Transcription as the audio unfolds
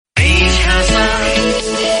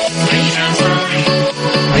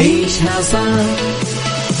عيشها صح،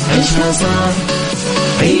 عيشها صح،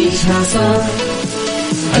 عيشها صح،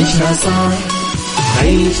 عيشها صح،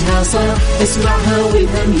 عيشها صح، اسمعها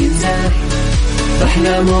والهم ينزاح،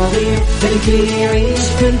 أحلى مواضيع الكل يعيش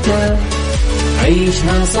ترتاح،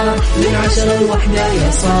 عيشها صح من 10 ل1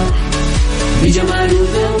 يا صاح، بجمال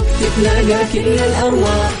وذوق تتلاقى كل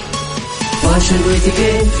الأرواح، فاشل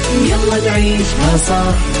واتيكيت يلا نعيشها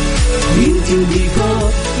صح، بيوتي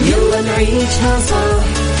وديكور يلا نعيشها صح،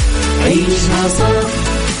 عيشها صح،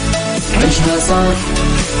 عيشها صح،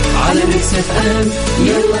 على ميكس اف ام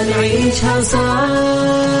يلا نعيشها صح.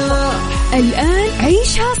 الآن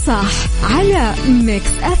عيشها صح على ميكس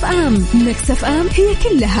اف ام. ميكس اف ام هي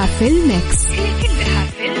كلها في الميكس، هي كلها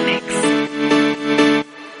في الميكس.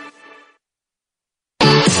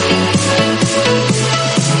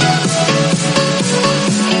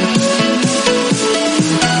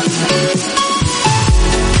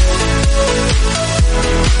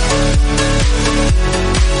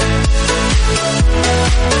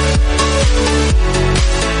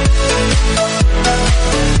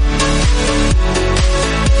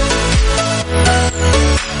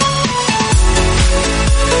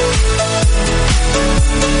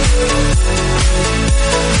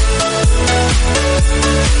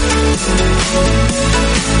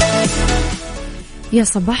 يا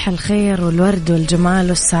صباح الخير والورد والجمال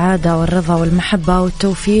والسعادة والرضا والمحبة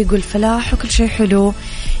والتوفيق والفلاح وكل شيء حلو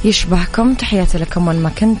يشبهكم. تحياتي لكم وين ما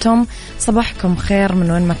كنتم، صباحكم خير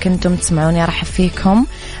من وين ما كنتم تسمعوني. أرحب فيكم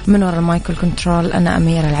من وراء المايكل كنترول، أنا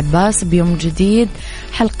أميرة العباس، بيوم جديد،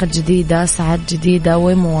 حلقة جديدة، ساعات جديدة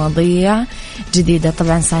ومواضيع جديدة.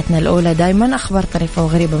 طبعا ساعتنا الأولى دايما أخبار طريفة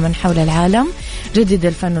وغريبة من حول العالم، جديد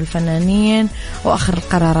الفن والفنانين وآخر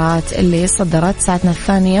القرارات اللي صدرت. ساعتنا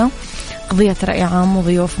الثانية قضية رأي عام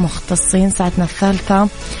وضيوف مختصين. ساعتنا الثالثة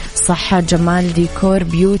صحة، جمال، ديكور،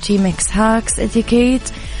 بيوتي، ميكس، هاكس، اتيكيت،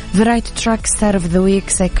 فرايتي تراك، ستار اوف ذا ويك،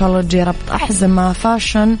 سايكولوجي، ربط أحزمة،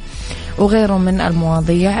 فاشن وغيره من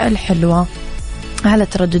المواضيع الحلوة. على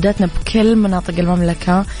تردداتنا بكل مناطق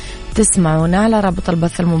المملكة تسمعونا على رابط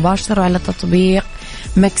البث المباشر وعلى تطبيق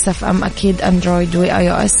ميكس اف ام، أكيد أندرويد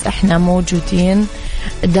وآي أو إس، إحنا موجودين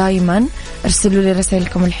دايما. ارسلوا لي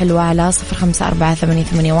رسائلكم الحلوة على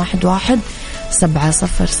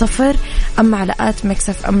 0548811700. أما على آت ميكس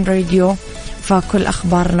اف ام راديو فكل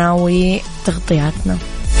أخبارنا وتغطياتنا.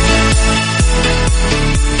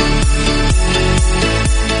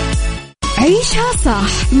 عيشها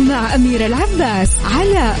صح مع أميرة العباس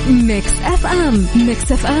على ميكس اف ام.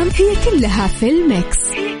 ميكس اف ام هي كلها في الميكس،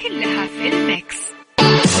 هي كلها في الميكس.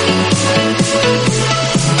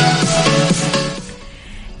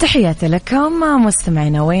 تحياتي لكم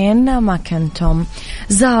مستمعينا وين ما كنتم.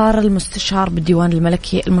 زار المستشار بالديوان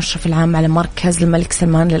الملكي المشرف العام على مركز الملك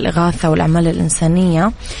سلمان للإغاثة والأعمال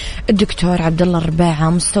الإنسانية الدكتور عبد الله الربيعة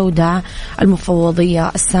مستودع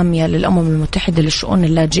المفوضية السامية للأمم المتحدة لشؤون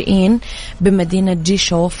اللاجئين بمدينة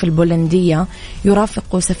جيشوف البولندية.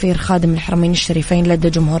 يرافق سفير خادم الحرمين الشريفين لدى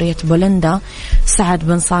جمهورية بولندا سعد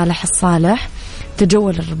بن صالح الصالح.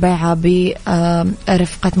 تجول الربيعة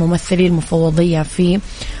برفقة ممثلي المفوضية في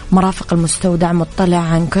مرافق المستودع، مطلع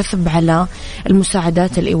عن كثب على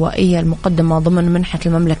المساعدات الإيوائية المقدمة ضمن منحة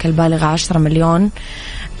المملكة البالغة 10 مليون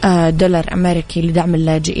دولار أمريكي لدعم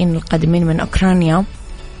اللاجئين القادمين من أوكرانيا،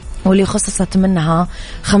 واللي خصصت منها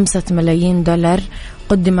 5 ملايين دولار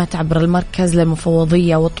قدمت عبر المركز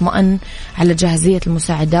للمفوضية، واطمأن على جاهزية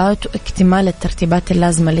المساعدات واكتمال الترتيبات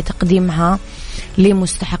اللازمة لتقديمها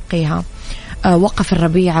لمستحقيها. وقف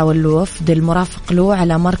الربيعة والوفد المرافق له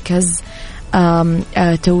على مركز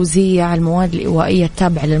توزيع المواد الإيوائية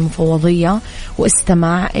التابعة للمفوضية،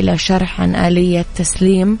 واستمع إلى شرح عن آلية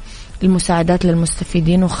تسليم المساعدات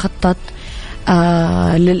للمستفيدين وخطط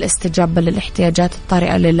للاستجابة للاحتياجات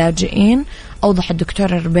الطارئة للاجئين. أوضح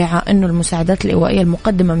الدكتور الربيعة أنه المساعدات الإيوائية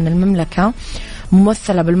المقدمة من المملكة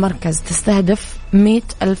ممثلة بالمركز تستهدف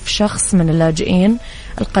 100,000 شخص من اللاجئين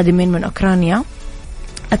القادمين من أوكرانيا.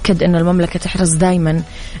 أكد أن المملكة تحرص دائما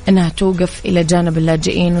أنها توقف إلى جانب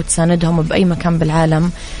اللاجئين وتساندهم بأي مكان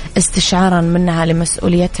بالعالم، استشعارا منها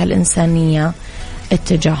لمسؤوليتها الإنسانية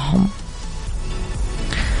اتجاههم.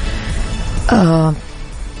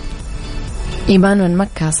 إيمان من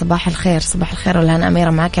مكة، صباح الخير. صباح الخير والهنا أميرة،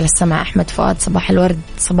 معك على السمع أحمد فؤاد. صباح الورد،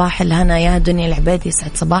 صباح الهنا يا دنيا العبادي،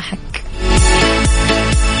 يسعد صباحك.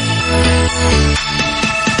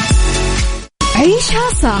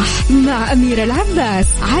 عيشها صح مع أميرة العباس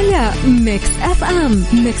على ميكس اف ام.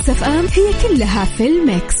 ميكس اف ام هي كلها في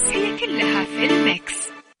الميكس، هي كلها في الميكس.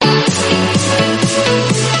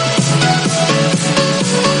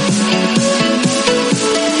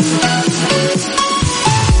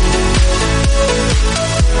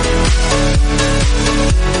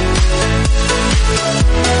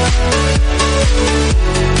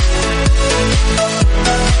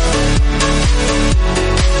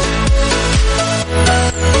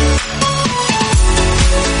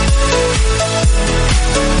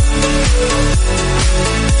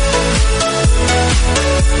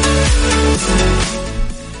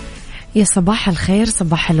 يا صباح الخير،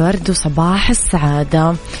 صباح الورد وصباح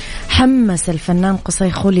السعادة. حمس الفنان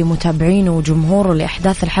قصي خولي متابعينه وجمهوره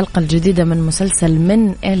لأحداث الحلقة الجديدة من مسلسل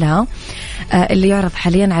من إلى اللي يعرض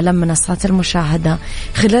حاليا على منصات المشاهدة.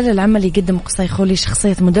 خلال العمل يقدم قصي خولي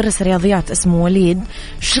شخصية مدرس رياضيات اسمه وليد،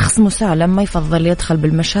 شخص مسالم ما يفضل يدخل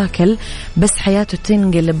بالمشاكل، بس حياته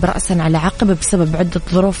تنقلب رأسا على عقب بسبب عدة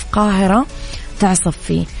ظروف قاهرة تعصف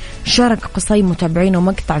فيه. شارك قصي متابعينه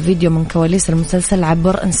مقطع فيديو من كواليس المسلسل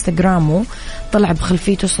عبر انستغرامه، طلع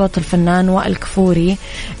بخلفيته صوت الفنان وائل كفوري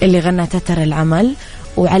اللي غنى تتر العمل،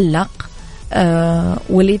 وعلق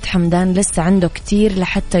وليد حمدان لسه عنده كتير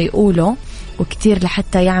لحتى يقوله وكتير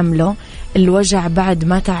لحتى يعمله، الوجع بعد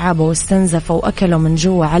ما تعبه واستنزفه وأكله من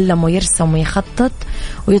جوا، علمه يرسم ويخطط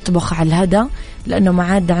ويطبخ على الهدى لأنه ما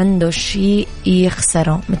عاد عنده شيء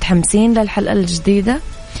يخسره. متحمسين للحلقة الجديدة؟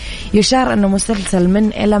 يشار أنه مسلسل من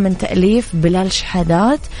إلى من تأليف بلال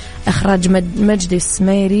شحادات، إخراج مجدي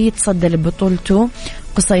السميري، يتصدى لبطولته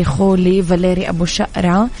قصي خولي، فاليري أبو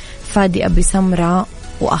شقرة، فادي أبي سمرة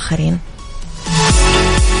وآخرين.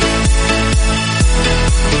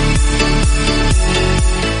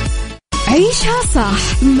 عيشها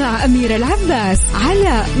صح مع أميرة العباس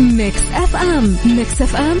على ميكس أف أم. ميكس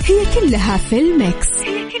أف أم هي كلها في الميكس،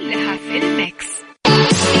 هي كلها في الميكس.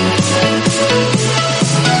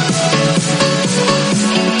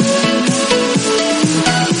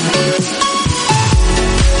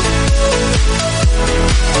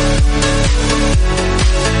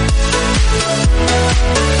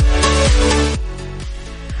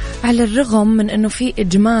 على الرغم من أنه في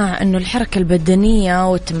إجماع أنه الحركة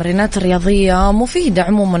البدنية والتمرينات الرياضية مفيدة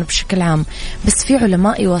عموما بشكل عام، بس في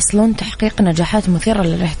علماء يواصلون تحقيق نجاحات مثيرة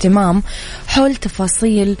للاهتمام حول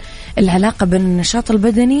تفاصيل العلاقة بين النشاط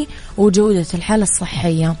البدني وجودة الحالة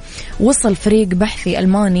الصحية. وصل فريق بحثي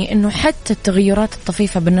ألماني أنه حتى التغيرات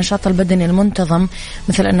الطفيفة بالنشاط البدني المنتظم،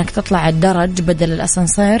 مثل أنك تطلع الدرج بدل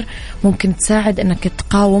الأسانسير، ممكن تساعد أنك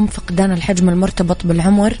تقاوم فقدان الحجم المرتبط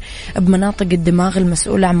بالعمر بمناطق الدماغ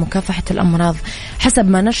المسؤولة عن مكافحة الأمراض. حسب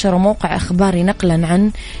ما نشر موقع إخباري نقلا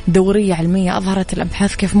عن دورية علمية، أظهرت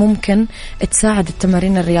الأبحاث كيف ممكن تساعد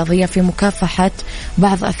التمارين الرياضية في مكافحة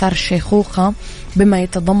بعض آثار الشيخوخة، بما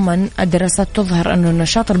يتضمن الدراسات تظهر أن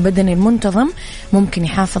النشاط البدني المنتظم ممكن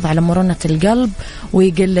يحافظ على مرونة القلب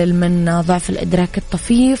ويقلل من ضعف الإدراك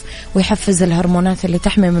الطفيف ويحفز الهرمونات اللي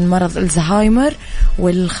تحمي من مرض الزهايمر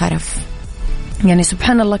والخرف. يعني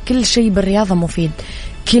سبحان الله، كل شيء بالرياضة مفيد،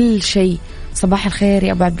 كل شيء. صباح الخير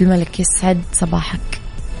يا أبو عبد الملك، يسعد صباحك.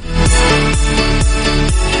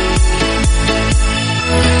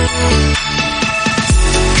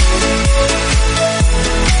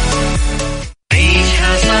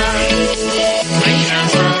 عيشها صح، عيشها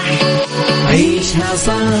صح، عيشها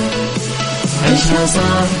صح، عيشها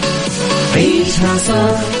صح، عيشها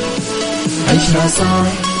صح، عيشها صح،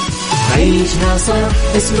 عيشها صح،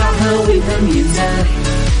 اسمعها والهم ينزاح،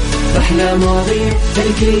 أحلى مواضيع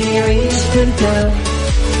الكل يعيش ترتاح.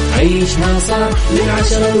 عيشها صح من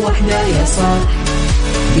 10 ل1 يا صاح،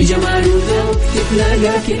 بجمال وذوق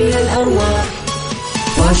تتلاقى كل الأرواح،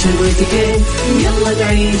 فاشل واتيكيت يلا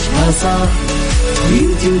نعيشها صح،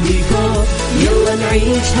 بيوتي وديكور يلا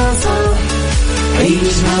نعيشها صح.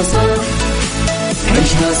 عيشها صح،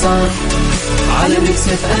 عيشها صح، على ميكس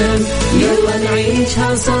اف ام يلا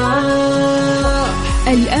نعيشها صح.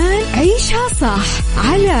 الآن عيشها صح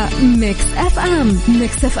على ميكس أف أم.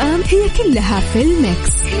 ميكس أف أم هي كلها في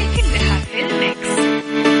الميكس، هي كلها في الميكس.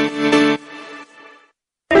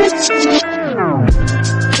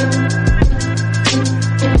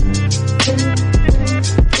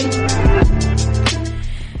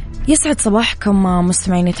 يسعد صباحكم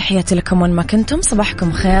مستمعيني، تحياتي لكم وين ما كنتم،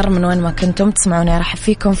 صباحكم خير من وين ما كنتم تسمعوني. أرحب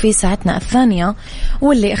فيكم في ساعتنا الثانية،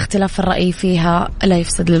 واللي اختلاف الرأي فيها لا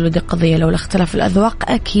يفسد للود قضية، لو الاختلاف الأذواق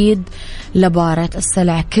أكيد لبارة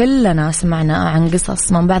السلع. كلنا سمعنا عن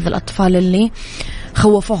قصص من بعض الأطفال اللي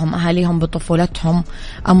خوفوهم أهاليهم بطفولتهم،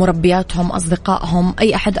 مربياتهم، أصدقائهم،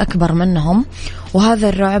 أي أحد أكبر منهم، وهذا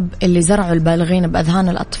الرعب اللي زرعوا البالغين بأذهان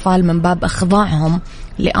الأطفال من باب إخضاعهم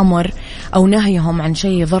لأمر أو نهيهم عن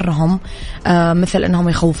شيء يضرهم، مثل أنهم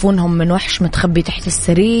يخوفونهم من وحش متخبي تحت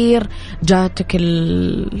السرير، جاتك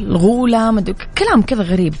الغولة، كلام كذا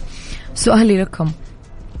غريب. سؤالي لكم،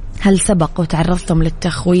 هل سبق وتعرضتم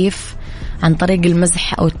للتخويف عن طريق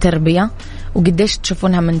المزح أو التربية؟ وقديش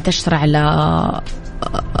تشوفونها منتشرة على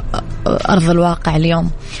أرض الواقع اليوم؟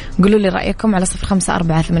 قولوا لي رأيكم على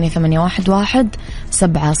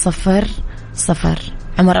 0548811700.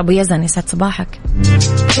 عمر أبو يزن، يسعد صباحك.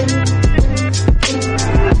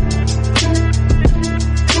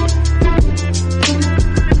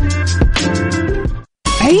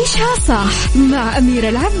 عيشها صح مع أميرة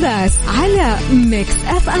العباس على ميكس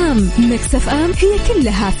أف أم. ميكس أف أم هي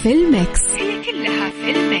كلها في الميكس.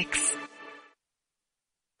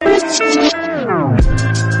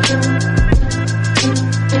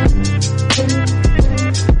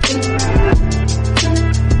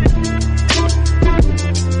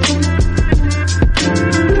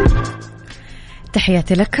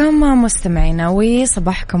 تحياتي لكم مستمعينا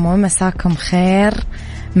وصباحكم ومساكم خير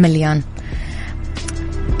مليان.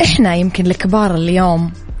 احنا يمكن الكبار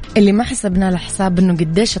اليوم اللي ما حسبنا لحساب انه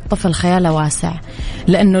قديش الطفل خياله واسع،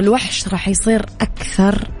 لانه الوحش راح يصير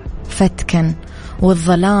اكثر فتكا،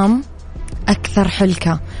 والظلام اكثر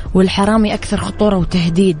حلكة، والحرامي اكثر خطورة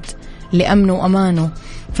وتهديد لامنه وامانه،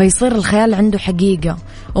 فيصير الخيال عنده حقيقة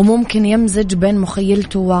وممكن يمزج بين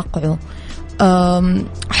مخيلته وواقعه.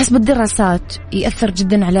 حسب الدراسات يأثر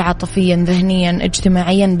جدا عليه عاطفيا، ذهنيا،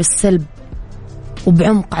 اجتماعيا بالسلب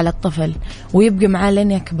وبعمق على الطفل، ويبقى معاه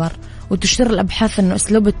لين يكبر. وتشير الأبحاث أنه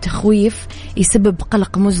أسلوب التخويف يسبب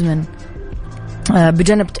قلق مزمن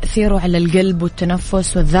بجانب تأثيره على القلب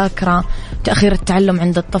والتنفس والذاكرة، تأخير التعلم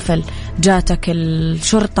عند الطفل. جاتك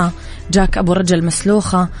الشرطة، جاك أبو رجل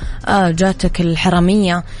مسلوخة، جاتك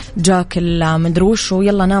الحرامية، جاك المدروش،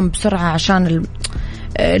 ويلا نام بسرعة عشان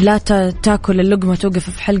لا تاكل اللقمة توقف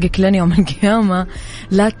في حلقك لين يوم القيامة،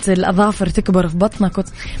 لا الأظافر تكبر في بطنك.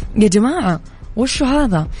 يا جماعة وشو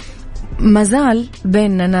هذا؟ مازال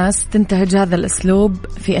بيننا ناس تنتهج هذا الأسلوب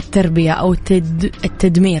في التربية أو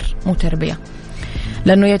التدمير، مو تربية،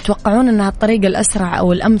 لأنه يتوقعون أنها الطريقة الأسرع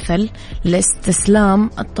أو الأمثل لاستسلام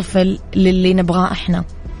الطفل للي نبغاه إحنا.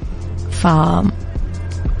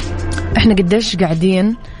 إحنا قديش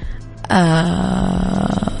قاعدين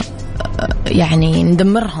يعني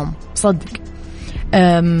ندمرهم صدق.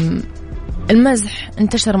 المزح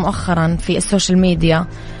انتشر مؤخرا في السوشيال ميديا،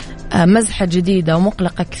 مزحة جديدة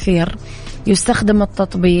ومقلقة كثير. يستخدم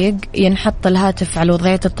التطبيق، ينحط الهاتف على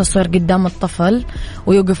وضعية التصوير قدام الطفل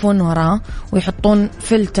ويوقفون وراه ويحطون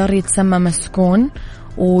فلتر يتسمى مسكون،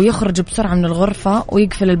 ويخرج بسرعة من الغرفة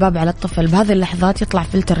ويقفل الباب على الطفل. بهذه اللحظات يطلع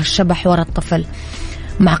فلتر الشبح وراء الطفل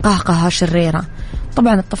مع قهقهة شريرة.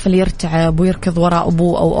 طبعا الطفل يرتعب ويركض وراء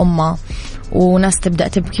أبوه أو أمه، وناس تبدأ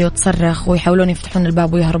تبكي وتصرخ ويحاولون يفتحون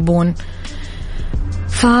الباب ويهربون.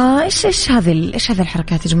 فإيش هذه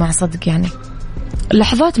الحركات يا جماعة؟ صدق يعني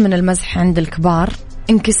لحظات من المزح عند الكبار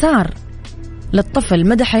انكسار للطفل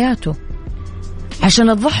مدى حياته. عشان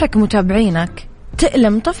تضحك متابعينك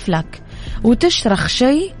تألم طفلك وتشرخ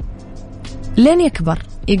شيء لين يكبر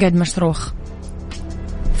يقعد مشروخ.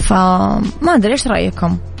 فما أدري إيش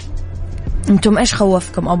رأيكم أنتم؟ إيش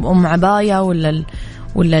خوفكم؟ أم عباية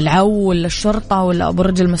ولا العو ولا الشرطة ولا أبو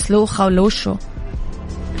رجل مسلوخة ولا وشو؟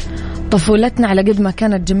 طفولتنا على قد ما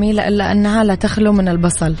كانت جميلة إلا أنها لا تخلو من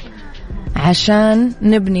البصل. عشان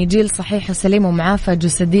نبني جيل صحيح وسليم ومعافى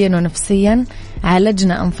جسديا ونفسيا،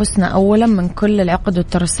 عالجنا أنفسنا أولا من كل العقد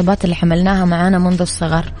والترسبات اللي حملناها معانا منذ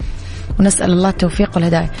الصغر، ونسأل الله التوفيق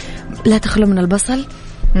والهداية. لا تخلو من البصل.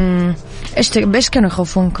 إيش كانوا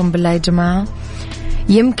يخوفونكم بالله يا جماعة؟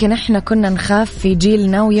 يمكن إحنا كنا نخاف في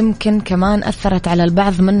جيلنا، ويمكن كمان أثرت على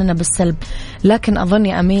البعض مننا بالسلب، لكن أظن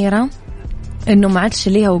يا أميرة إنه ما عادش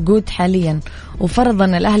ليها وجود حاليا، وفرضا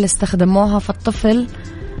الأهل استخدموها، فالطفل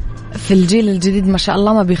في الجيل الجديد ما شاء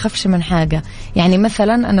الله ما بيخافش من حاجة. يعني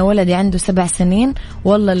مثلا أنا ولدي عنده 7 سنين،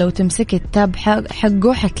 والله لو تمسكي التاب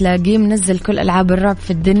حقه حتلاقيه منزل كل ألعاب الرعب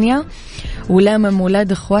في الدنيا، ولامم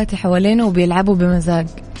ولاد إخواتي حوالينه وبيلعبوا بمزاج.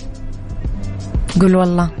 قول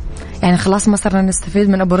والله يعني خلاص ما صرنا نستفيد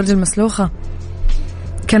من أبو رجل مسلوخة.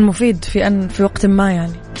 كان مفيد في وقت ما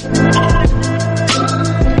يعني.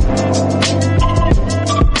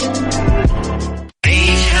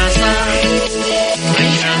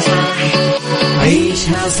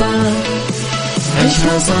 عيشها صح،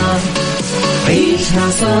 عيشها صح، عيشها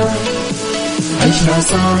صح، عيشها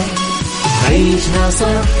صح، عيشها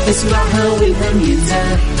صح، اسمعها والهم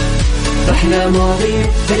ينزاح، أحلى مواضيع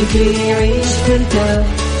خلي يعيش ترتاح.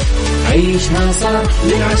 عيشها صح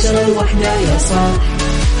من 10 ل1 يا صاح،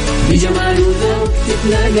 بجمال وذوق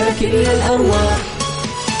تتلاقى كل الأرواح،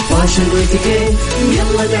 فاشل واتيكيت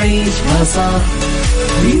يلا نعيشها صح،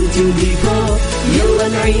 بيوتي وديكور يلا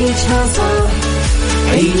نعيشها صح.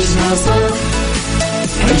 عيشها صح،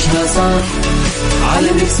 عيشها صح،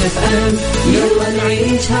 على ميكس اف ام يلا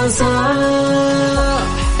نعيشها صح.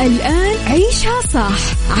 الآن عيشها صح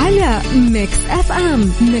على ميكس اف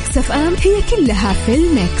ام. ميكس اف ام هي كلها في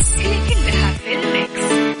الميكس.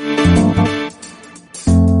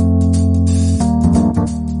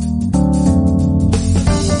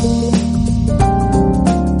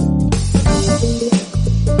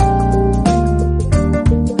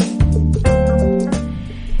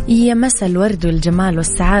 يا مساء الورد والجمال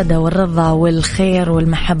والسعادة والرضا والخير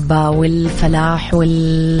والمحبة والفلاح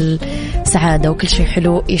والسعادة وكل شيء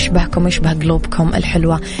حلو يشبهكم يشبه قلوبكم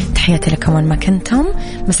الحلوة. تحياتي لكم وين ما كنتم،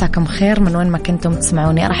 مساكم خير من وين ما كنتم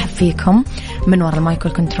تسمعوني. أرحب فيكم من وراء المايك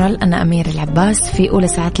والكنترول، أنا أمير العباس في أولى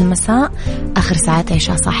ساعات المساء، آخر ساعات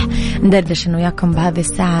عيشها صح. ندردش إنه وياكم بهذه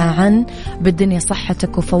الساعة عن بالدنيا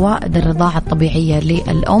صحتك وفوائد الرضاعة الطبيعية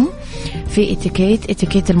للأم، في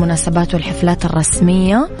اتيكيت المناسبات والحفلات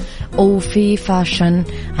الرسمية، وفي فاشن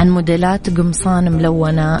عن موديلات قمصان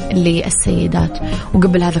ملونة للسيدات.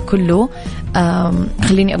 وقبل هذا كله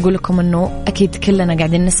خليني أقول لكم أنه أكيد كلنا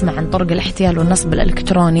قاعدين نسمع عن طرق الاحتيال والنصب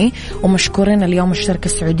الإلكتروني، ومشكورين اليوم الشركة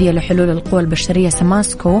السعودية لحلول القوى البشرية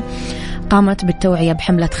سماسكو قامت بالتوعية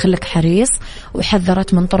بحملة خلك حريص،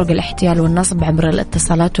 وحذرت من طرق الاحتيال والنصب عبر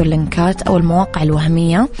الاتصالات واللينكات أو المواقع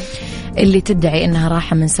الوهمية اللي تدعي أنها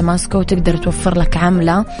راحة من سماسكو وتقدر توفر لك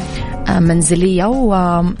عملة منزلية،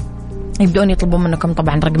 يبدأون يطلبون منكم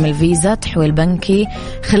طبعا رقم الفيزا، تحويل بنكي.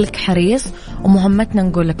 خلك حريص، ومهمتنا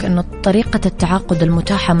نقولك أنه طريقة التعاقد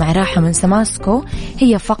المتاحة مع راحة من سماسكو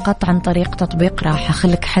هي فقط عن طريق تطبيق راحة.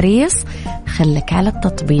 خلك حريص، خلك على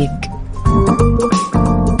التطبيق.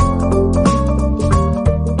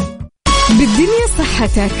 بالدنيا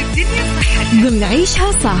صحتك ضمن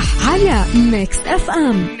عيشها صح على ميكس اف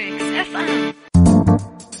ام.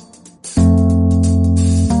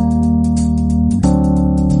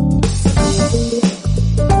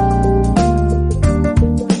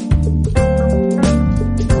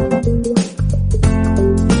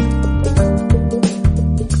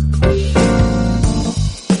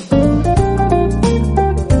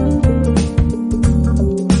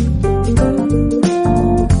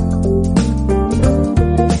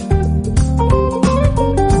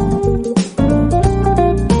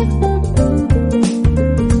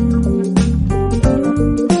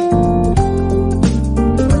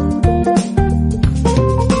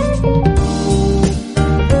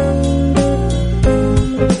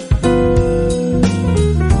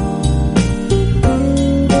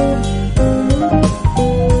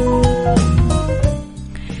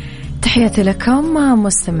 تحياتي لكم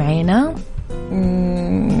مستمعينا.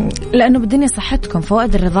 لأنه بالدنيا صحتكم،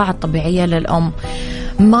 فوائد الرضاعة الطبيعية للأم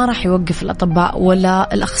ما راح يوقف الأطباء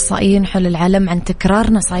ولا الأخصائيين حول العالم عن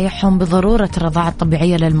تكرار نصايحهم بضرورة الرضاعة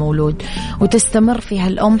الطبيعية للمولود، وتستمر فيها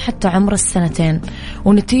الأم حتى عمر 2 سنين،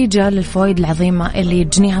 ونتيجة للفوائد العظيمة اللي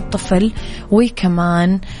يجنيها الطفل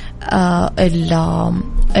وكمان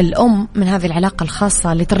الأم من هذه العلاقة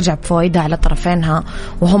الخاصة اللي ترجع بفوائدها على طرفينها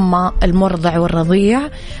وهم المرضع والرضيع.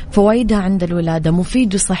 فوائدها عند الولادة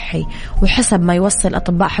مفيد وصحي، وحسب ما يوصل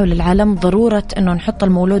الأطباء حول العالم ضرورة أنه نحط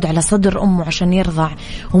المولود على صدر أمه عشان يرضع،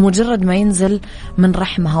 ومجرد ما ينزل من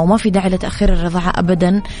رحمها، وما في داعي لتأخير الرضاعة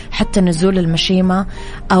أبدا حتى نزول المشيمة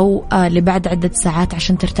أو لبعد عدة ساعات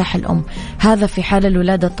عشان ترتاح الأم. هذا في حال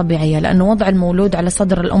الولادة الطبيعية، لأنه وضع المولود على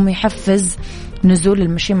صدر الأم يحفز نزول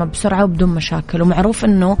المشيمة بسرعة وبدون مشاكل. ومعروف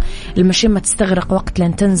أنه المشيمة تستغرق وقت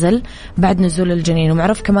لين تنزل بعد نزول الجنين،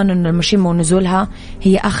 ومعروف كمان أنه المشيمة ونزولها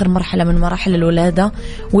هي آخر مرحلة من مراحل الولادة،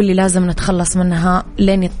 واللي لازم نتخلص منها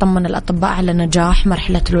لين يطمن الأطباء على نجاح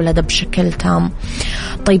مرحلة الولادة بشكل تام.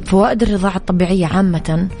 طيب، فوائد الرضاعة الطبيعية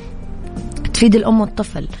عامة تفيد الأم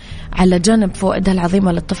والطفل. على جانب فوائدها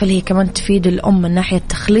العظيمة للطفل، هي كمان تفيد الأم من ناحية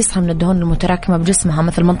تخليصها من الدهون المتراكمة بجسمها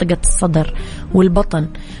مثل منطقة الصدر والبطن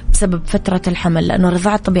بسبب فترة الحمل، لأنه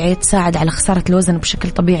الرضاعة الطبيعية تساعد على خسارة الوزن بشكل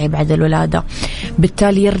طبيعي بعد الولادة،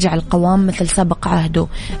 بالتالي يرجع القوام مثل سابق عهده.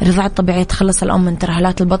 الرضاعة الطبيعية تخلص الأم من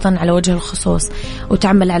ترهلات البطن على وجه الخصوص،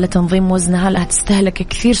 وتعمل على تنظيم وزنها، لها تستهلك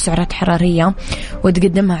كثير سعرات حرارية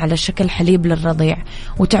وتقدمها على شكل حليب للرضيع.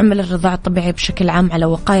 وتعمل الرضاعة الطبيعية بشكل عام على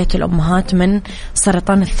وقاية الأمهات من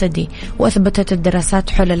سرطان الثدي، وأثبتت الدراسات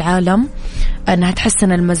حول العالم أنها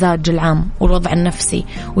تحسن المزاج العام والوضع النفسي،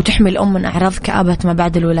 وتحمي الأم من أعراض كآبة ما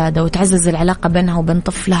بعد الولادة، وتعزز العلاقة بينها وبين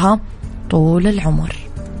طفلها طول العمر.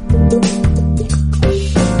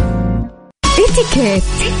 اتيكيت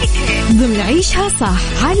ضمن عيشها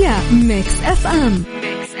صح على ميكس اف ام.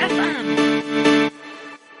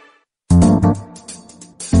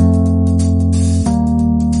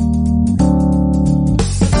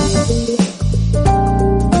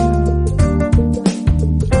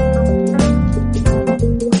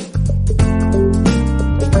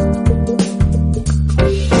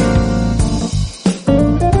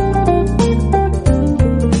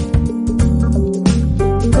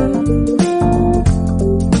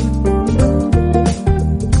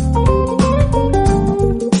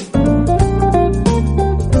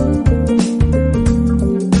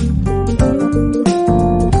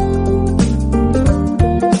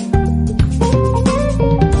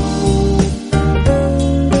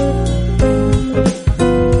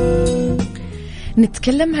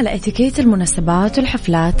 نتكلم على اتيكيت المناسبات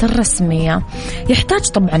والحفلات الرسمية. يحتاج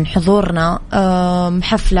طبعا حضورنا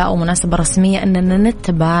حفلة أو مناسبة رسمية أننا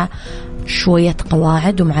نتبع شوية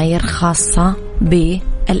قواعد ومعايير خاصة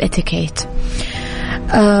بالاتيكيت.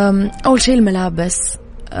 أول شيء الملابس.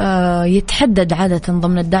 يتحدد عادة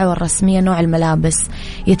ضمن الدعوة الرسمية نوع الملابس،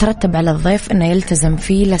 يترتب على الضيف أنه يلتزم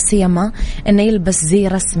فيه، لا سيما أنه يلبس زي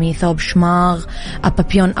رسمي، ثوب شماغ،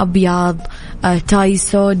 بابيون أبيض، تاي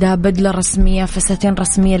سودا، بدلة رسمية، فساتين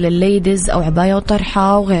رسمية للليديز أو عباية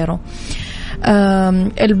وطرحة وغيره.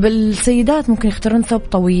 السيدات ممكن يختارون ثوب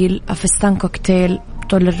طويل، فستان كوكتيل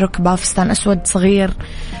طول الركبة، فستان أسود صغير،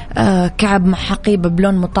 كعب مع حقيبة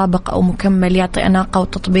بلون مطابق أو مكمل يعطي أناقة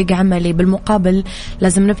وتطبيق عملي. بالمقابل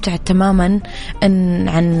لازم نبتعد تماما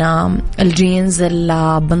عن الجينز،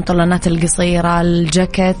 البنطلونات القصيرة،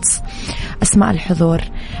 الجاكيت. أسماء الحضور.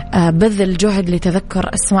 بذل جهد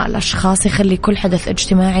لتذكر أسماء الأشخاص يخلي كل حدث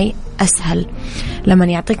اجتماعي أسهل. لما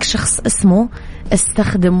يعطيك شخص اسمه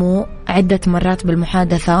استخدمه عدة مرات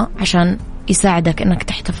بالمحادثة عشان يساعدك أنك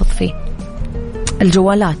تحتفظ فيه.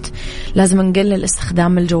 الجوالات. لازم نقلل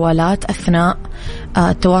استخدام الجوالات أثناء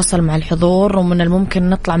التواصل مع الحضور، ومن الممكن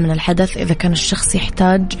نطلع من الحدث إذا كان الشخص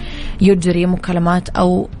يحتاج يجري مكالمات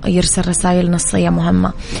أو يرسل رسائل نصية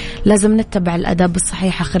مهمة. لازم نتبع الآداب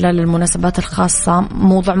الصحيحة خلال المناسبات الخاصة،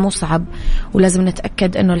 موضوع مو صعب، ولازم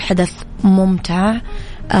نتأكد أنه الحدث ممتع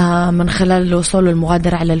من خلال الوصول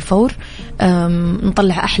والمغادرة على الفور.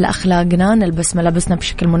 نطلع أحلى أخلاقنا، نلبس ملابسنا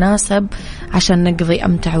بشكل مناسب عشان نقضي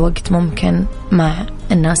أمتع وقت ممكن مع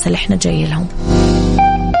الناس اللي احنا جاي لهم.